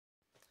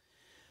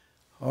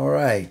All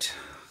right,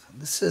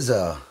 this is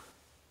a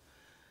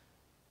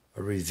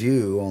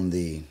review on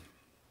the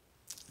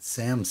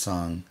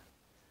Samsung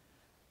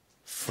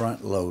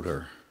front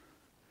loader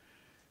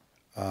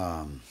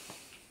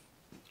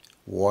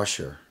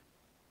washer.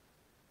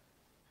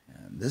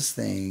 And this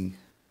thing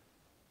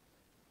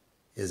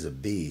is a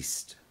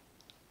beast.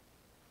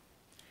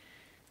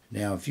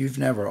 Now, if you've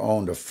never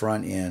owned a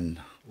front end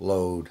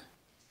load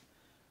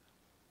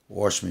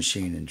wash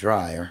machine and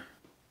dryer,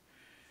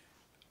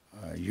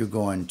 you're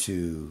going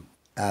to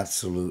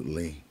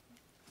absolutely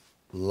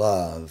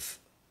love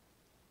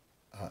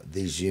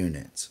these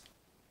units.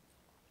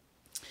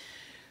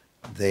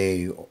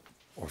 They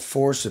are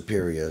far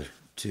superior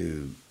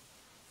to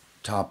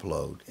top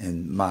load,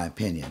 in my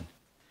opinion.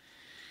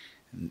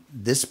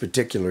 This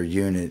particular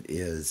unit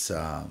is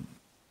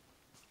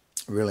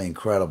really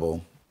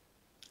incredible.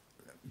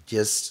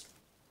 Just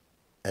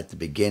at the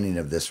beginning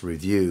of this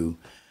review,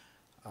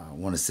 I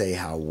want to say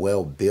how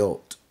well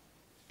built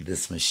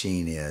this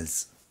machine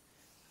is.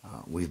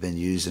 We've been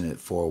using it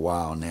for a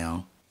while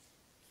now,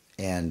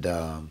 and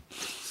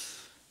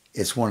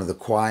it's one of the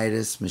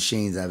quietest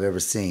machines I've ever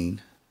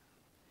seen.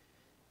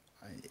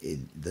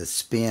 The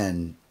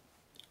spin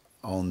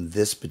on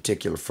this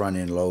particular front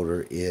end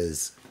loader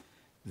is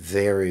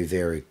very,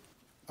 very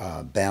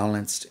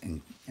balanced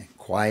and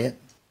quiet.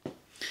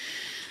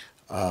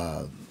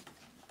 Of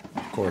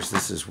course,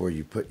 this is where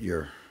you put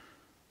your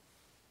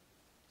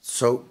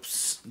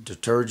soaps,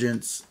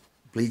 detergents,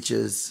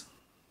 bleaches,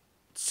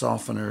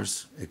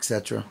 softeners,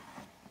 etc.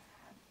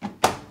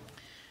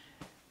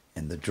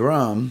 And the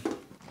drum,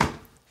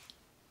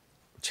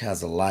 which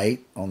has a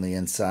light on the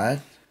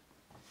inside,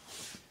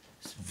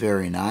 it's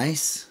very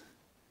nice,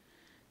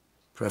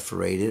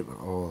 perforated,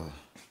 or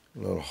a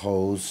little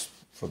hose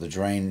for the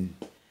drain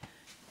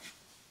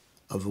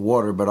of the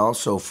water, but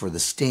also for the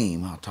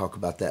steam. I'll talk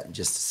about that in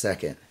just a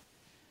second.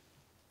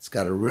 It's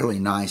got a really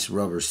nice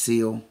rubber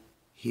seal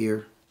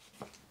here,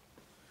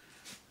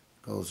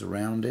 goes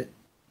around it,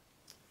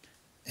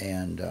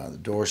 and the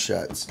door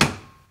shuts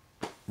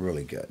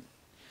really good.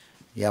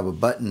 You have a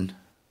button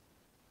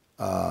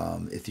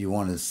if you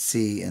want to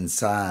see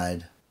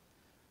inside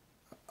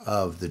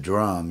of the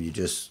drum. You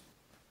just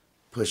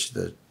push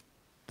the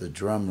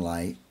drum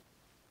light.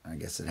 I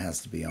guess it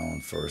has to be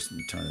on first, and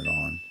you turn it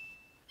on.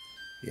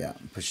 Yeah,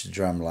 push the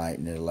drum light,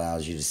 and it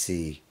allows you to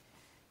see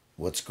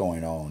what's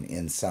going on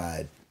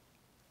inside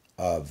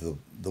of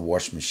the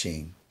wash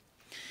machine.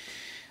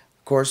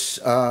 Of course,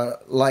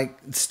 like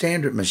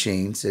standard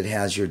machines, it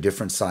has your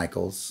different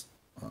cycles: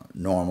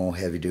 normal,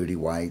 heavy-duty,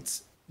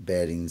 whites,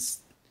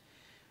 beddings,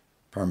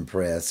 perm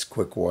press,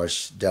 quick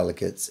wash,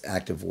 delicates,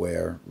 active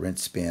wear,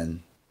 rinse,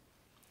 spin.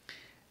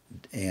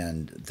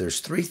 And there's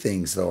three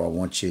things, though, I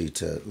want you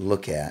to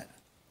look at.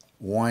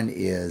 One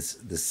is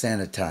the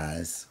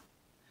sanitize.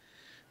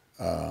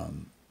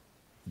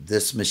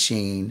 This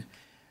machine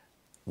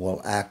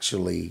will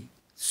actually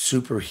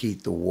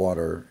superheat the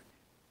water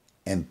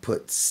and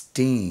put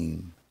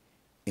steam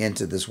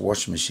into this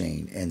washing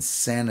machine and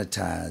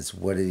sanitize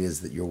what it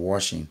is that you're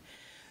washing.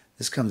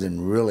 This comes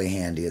in really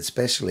handy,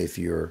 especially if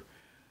you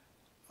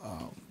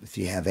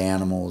have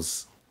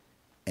animals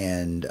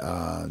and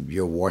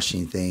you're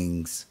washing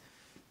things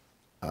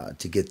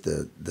to get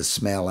the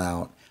smell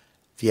out.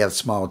 If you have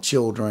small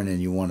children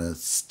and you want to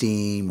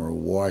steam or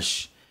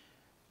wash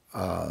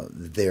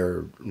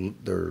their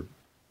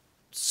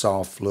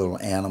soft little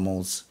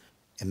animals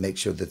and make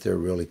sure that they're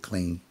really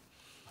clean.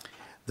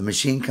 The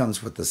machine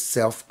comes with a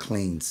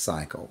self-clean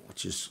cycle,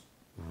 which is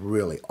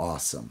really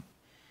awesome.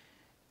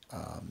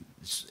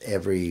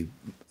 Every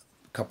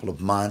couple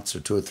of months or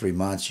 2 or 3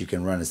 months, you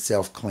can run a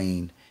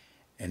self-clean,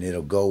 and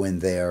it'll go in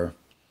there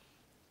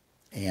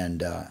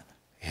and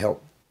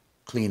help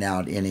clean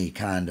out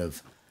anything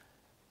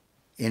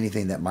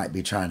that might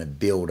be trying to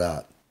build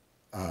up,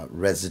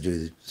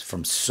 residue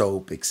from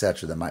soap,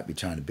 etc., that might be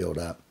trying to build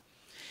up.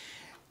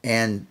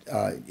 And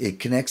it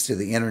connects to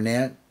the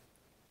internet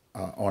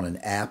on an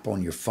app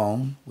on your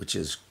phone, which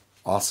is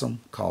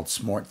awesome, called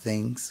Smart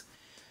Things.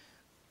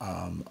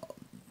 I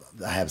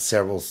have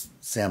several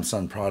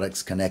Samsung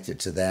products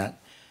connected to that.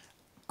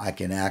 I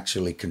can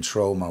actually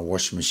control my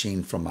washing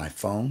machine from my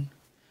phone,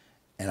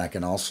 and I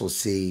can also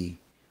see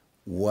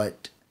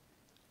what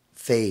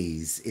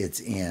phase it's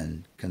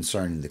in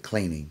concerning the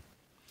cleaning.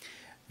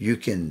 You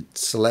can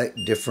select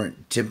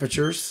different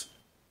temperatures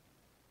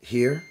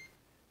here,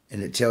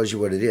 and it tells you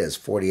what it is: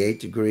 48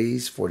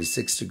 degrees,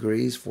 46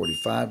 degrees,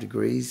 45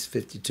 degrees,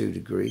 52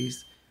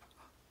 degrees,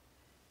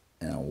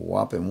 and a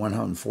whopping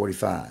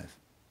 145.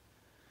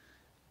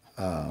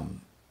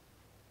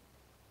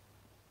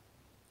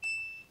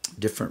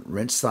 Different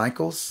rinse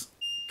cycles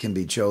can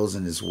be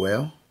chosen as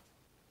well.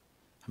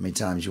 How many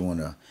times you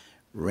want to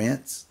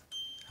rinse,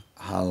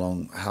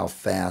 how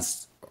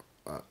fast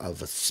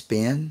of a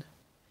spin,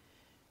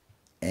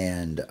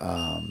 and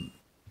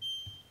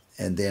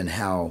then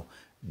how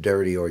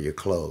dirty are your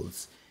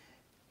clothes.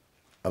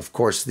 Of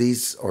course,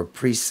 these are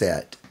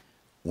preset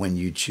when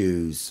you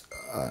choose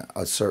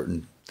a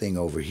certain thing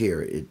over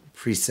here. It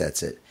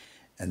presets it.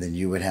 and then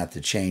you would have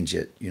to change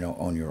it, you know,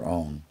 on your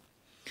own.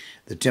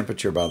 The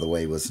temperature, by the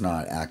way, was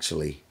not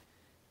actually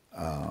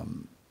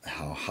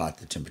how hot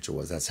the temperature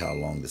was. That's how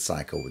long the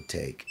cycle would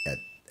take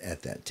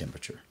at that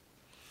temperature.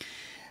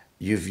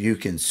 You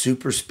can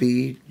super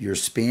speed your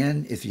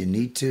spin if you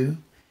need to.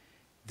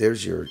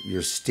 There's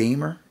your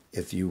steamer.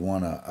 If you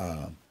want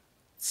to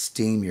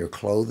steam your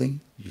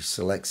clothing, you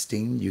select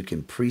steam. You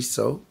can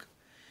pre-soak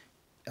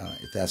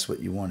if that's what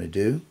you want to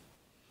do.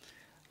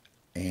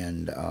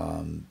 And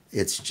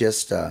it's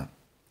just a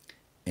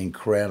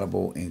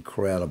incredible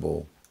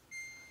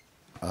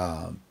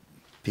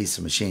piece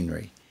of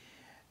machinery.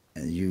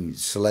 And you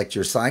select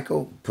your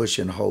cycle, push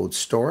and hold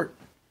start,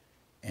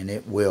 and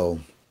it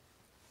will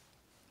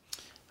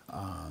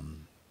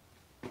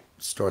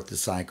start the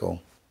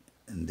cycle,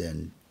 and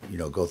then, you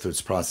know, go through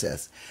its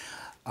process.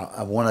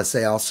 I want to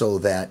say also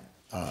that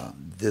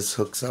this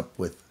hooks up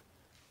with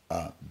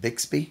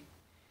Bixby,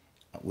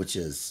 which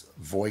is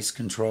voice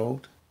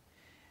controlled,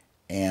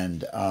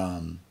 and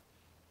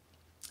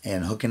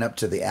hooking up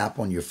to the app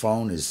on your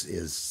phone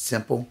is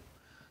simple.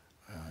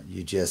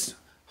 You just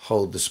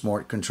hold the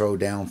Smart Control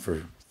down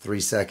for 3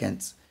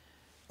 seconds,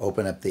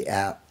 open up the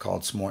app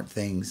called Smart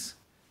Things,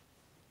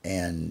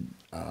 and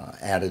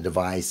add a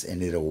device,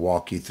 and it'll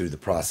walk you through the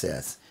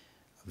process.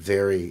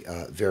 Very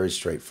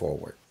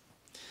straightforward.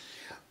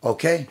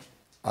 Okay,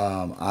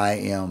 I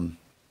am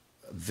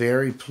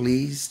very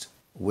pleased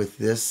with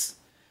this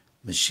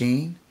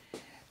machine,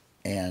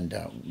 and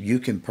you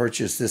can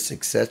purchase this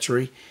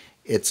accessory.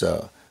 It's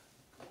a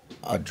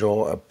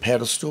drawer, a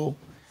pedestal.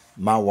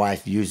 My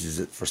wife uses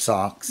it for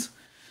socks,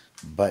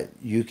 but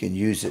you can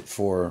use it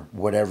for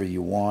whatever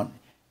you want,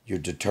 your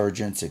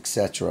detergents,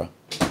 etc.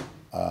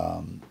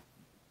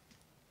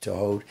 To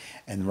hold.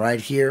 And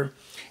right here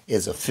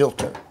is a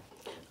filter.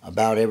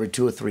 About every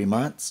 2 or 3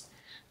 months,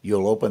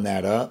 you'll open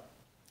that up,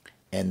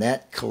 and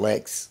that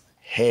collects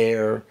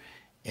hair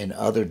and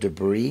other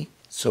debris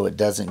so it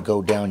doesn't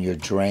go down your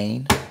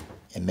drain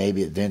and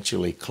maybe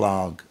eventually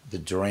clog the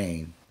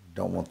drain.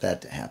 Don't want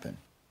that to happen.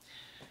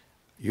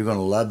 You're going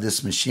to love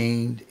this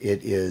machine.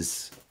 It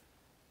is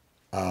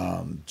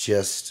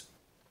just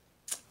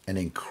an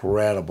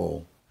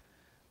incredible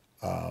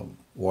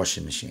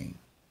washing machine.